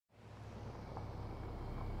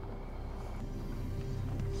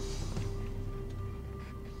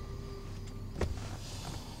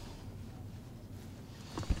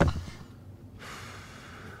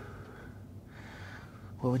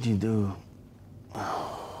What would you do?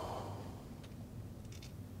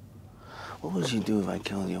 What would you do if I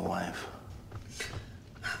killed your wife?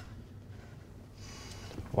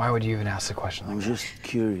 Why would you even ask the question like I'm that? just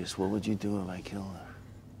curious. What would you do if I killed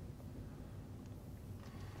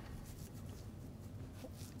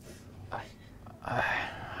her?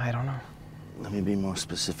 I don't know. Let me be more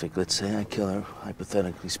specific. Let's say I kill her,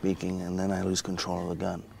 hypothetically speaking, and then I lose control of the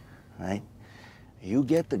gun, right? You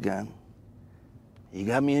get the gun. You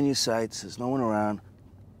got me in your sights. There's no one around.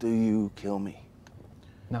 Do you kill me?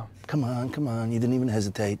 No. Come on, come on. You didn't even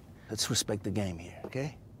hesitate. Let's respect the game here,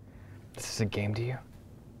 okay? This is a game to you?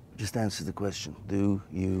 Just answer the question. Do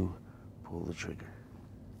you pull the trigger?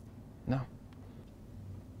 No.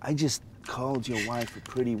 I just called your wife a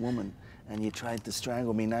pretty woman, and you tried to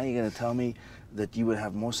strangle me. Now you're gonna tell me that you would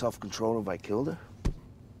have more self-control if I killed her?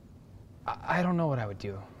 I don't know what I would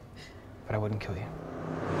do, but I wouldn't kill you.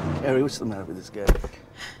 Harry, what's the matter with this guy?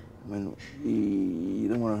 I mean, you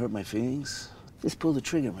don't want to hurt my feelings? Just pull the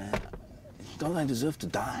trigger, man. Don't I deserve to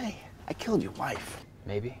die? I killed your wife.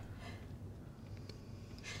 Maybe.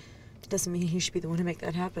 Doesn't mean he should be the one to make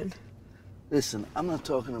that happen. Listen, I'm not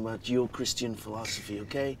talking about your Christian philosophy,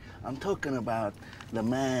 okay? I'm talking about the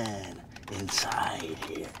man inside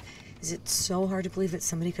here. Is it so hard to believe that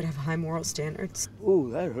somebody could have high moral standards?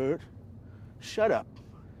 Ooh, that hurt. Shut up.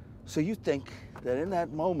 So you think that in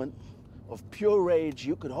that moment of pure rage,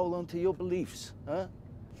 you could hold on to your beliefs, huh?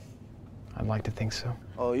 I'd like to think so.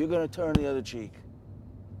 Oh, you're gonna turn the other cheek,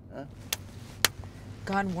 huh?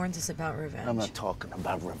 God warns us about revenge. I'm not talking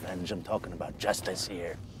about revenge. I'm talking about justice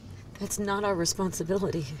here. That's not our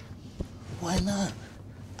responsibility. Why not?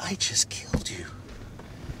 I just killed you.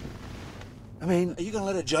 I mean, are you gonna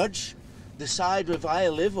let a judge decide if I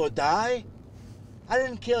live or die? I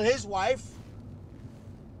didn't kill his wife.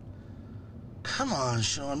 Come on,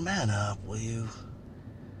 Sean, man up, will you?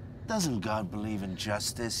 Doesn't God believe in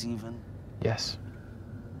justice, even? Yes.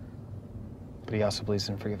 But he also believes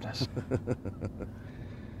in forgiveness.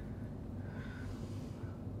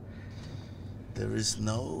 There is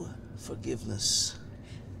no forgiveness.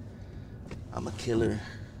 I'm a killer.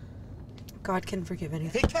 God can forgive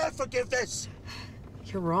anything. He can't forgive this!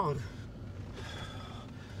 You're wrong.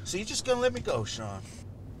 So you're just gonna let me go, Sean?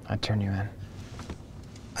 I'd turn you in.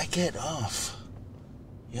 I get off.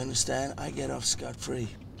 You understand? I get off scot-free.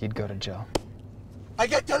 You'd go to jail. I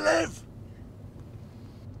get to live!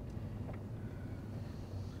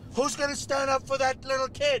 Who's gonna stand up for that little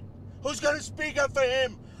kid? Who's gonna speak up for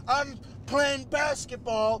him? I'm playing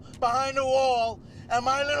basketball behind a wall, and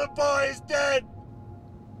my little boy is dead.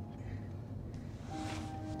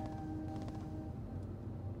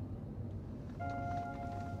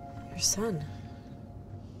 Your son.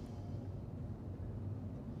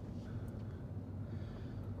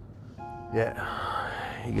 Yeah,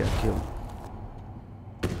 he got killed.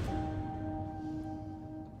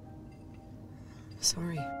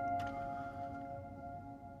 Sorry.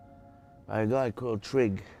 By a guy called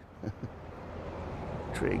Trig.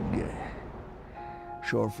 Trig.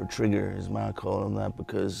 Short for Trigger. His ma called him that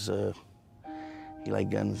because he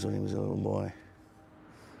liked guns when he was a little boy.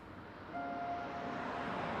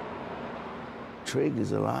 Trig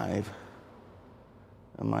is alive,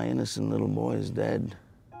 and my innocent little boy is dead.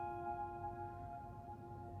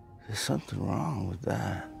 There's something wrong with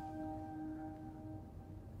that.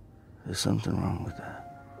 There's something wrong with that.